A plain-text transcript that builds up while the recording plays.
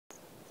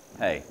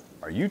Hey,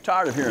 are you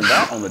tired of hearing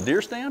that on the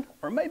deer stand?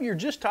 Or maybe you're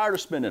just tired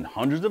of spending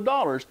hundreds of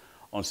dollars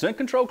on scent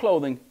control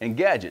clothing and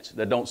gadgets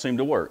that don't seem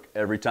to work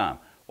every time.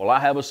 Well, I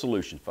have a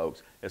solution,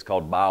 folks. It's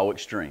called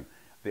Bioextreme,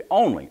 the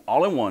only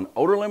all-in-one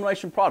odor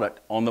elimination product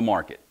on the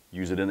market.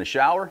 Use it in the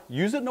shower,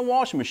 use it in the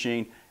washing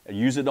machine, and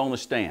use it on the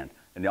stand.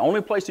 And the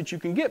only place that you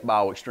can get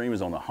Bioextreme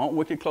is on the Hunt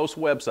Wicked Close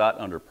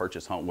website under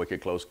Purchase Hunt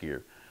Wicked Close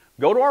Gear.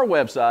 Go to our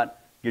website,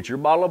 get your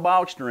bottle of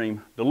Bioextreme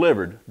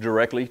delivered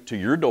directly to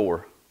your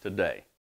door today.